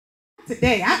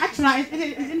today. I tried.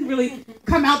 It didn't really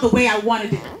come out the way I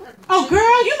wanted it. Oh,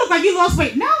 girl, you look like you lost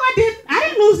weight. No, I didn't. I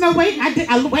didn't lose no weight.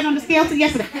 I went on the scale till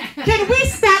yesterday. Can we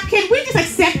stop? Can we just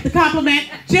accept the compliment?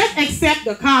 Just accept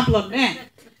the compliment.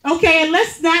 Okay, and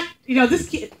let's not,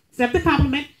 accept the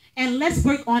compliment, and let's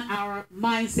work on our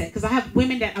mindset. Because I have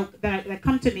women that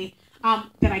come to me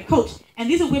that I coach, and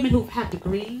these are women who have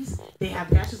degrees. They have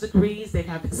bachelor's degrees. They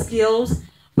have skills.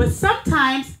 But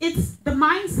sometimes it's the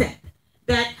mindset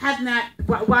that have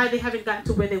not, why they haven't gotten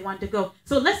to where they want to go.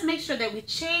 So let's make sure that we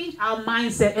change our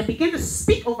mindset and begin to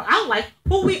speak over our life,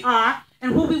 who we are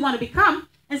and who we want to become,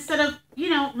 instead of,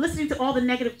 listening to all the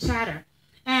negative chatter.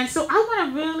 And so I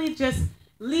want to really just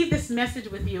leave this message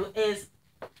with you is,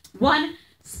 one,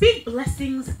 speak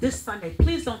blessings this Sunday.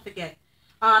 Please don't forget.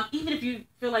 Even if you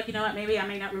feel like, maybe I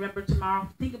may not remember tomorrow,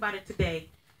 think about it today.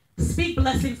 Speak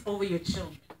blessings over your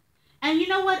children. And you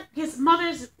know what? His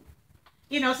mothers,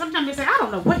 sometimes they say, I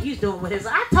don't know what he's doing with his.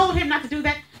 I told him not to do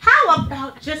that. How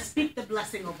about just speak the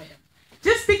blessing over him?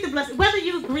 Just speak the blessing. Whether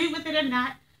you agree with it or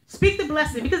not, speak the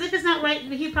blessing. Because if it's not right,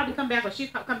 he'll probably come back or she'll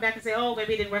come back and say, oh,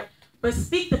 maybe it didn't work. But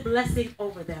speak the blessing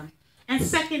over them. And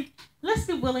second, let's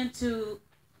be willing to,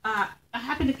 I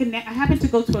happened to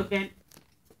go to an event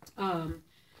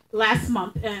last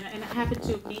month, and I happened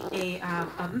to meet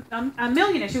a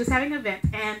millionaire. She was having an event,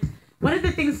 and one of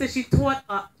the things that she taught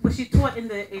in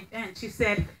the event, she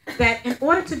said that in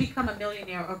order to become a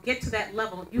millionaire or get to that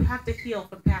level, you have to heal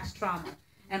from past trauma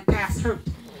and past hurt.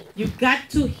 You've got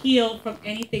to heal from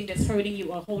anything that's hurting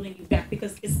you or holding you back,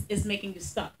 because it's making you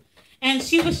stuck. And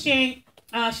she was sharing,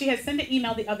 she had sent an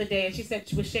email the other day, and she said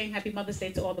she was sharing Happy Mother's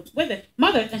Day to all the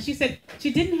mothers, and she said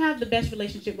she didn't have the best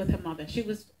relationship with her mother. She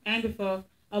was angry for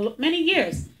many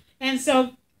years. And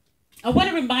so I want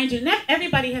to remind you, not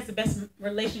everybody has the best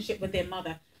relationship with their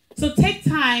mother. So take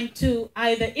time to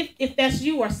either, if that's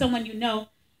you or someone you know,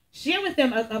 share with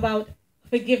them about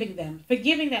forgiving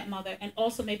that mother, and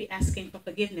also maybe asking for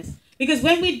forgiveness. Because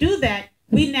when we do that,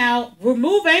 we now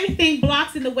remove everything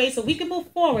blocks in the way so we can move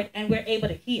forward and we're able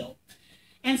to heal.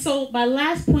 And so my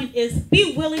last point is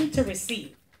be willing to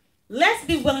receive. Let's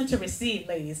be willing to receive,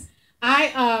 ladies.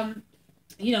 That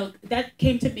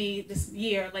came to me this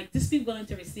year, like just be willing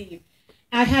to receive.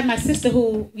 I had my sister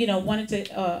who, wanted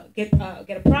to get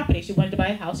a property. She wanted to buy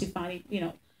a house. She finally,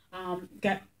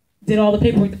 did all the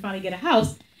paperwork to finally get a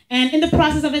house. And in the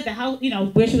process of it, the house,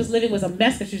 where she was living was a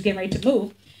mess because she was getting ready to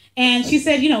move. And she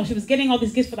said, she was getting all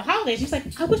these gifts for the holidays. She's like,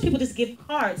 I wish people just give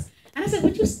cards. And I said,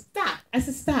 would you stop? I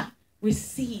said, stop.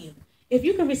 Receive. If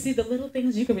you can receive the little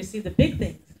things, you can receive the big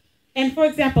things. And for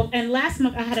example, and last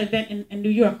month I had an event in New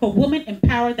York called Woman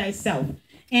Empower Thyself.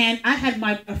 And I had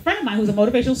a friend of mine who's a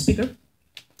motivational speaker.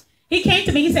 He came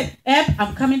to me, he said, Eb,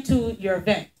 I'm coming to your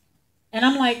event. And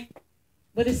I'm like,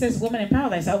 but it says Woman Empower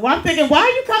Thyself. Well, I'm thinking, why are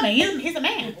you coming? He's a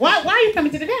man. Why are you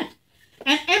coming to the event?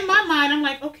 And in my mind, I'm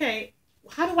like, okay,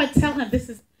 how do I tell him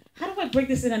how do I break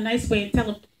this in a nice way and tell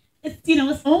him,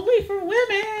 it's only for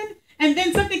women. And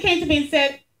then something came to me and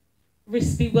said,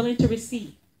 be willing to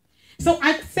receive. So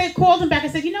I called him back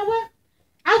and said, you know what?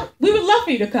 We would love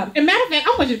for you to come. And matter of fact,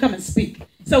 I want you to come and speak.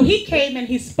 So he came and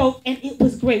he spoke, and it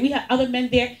was great. We had other men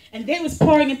there, and they was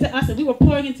pouring into us, and we were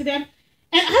pouring into them.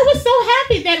 And I was so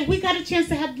happy that we got a chance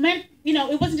to have men,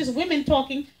 it wasn't just women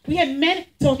talking. We had men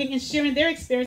talking and sharing their experience.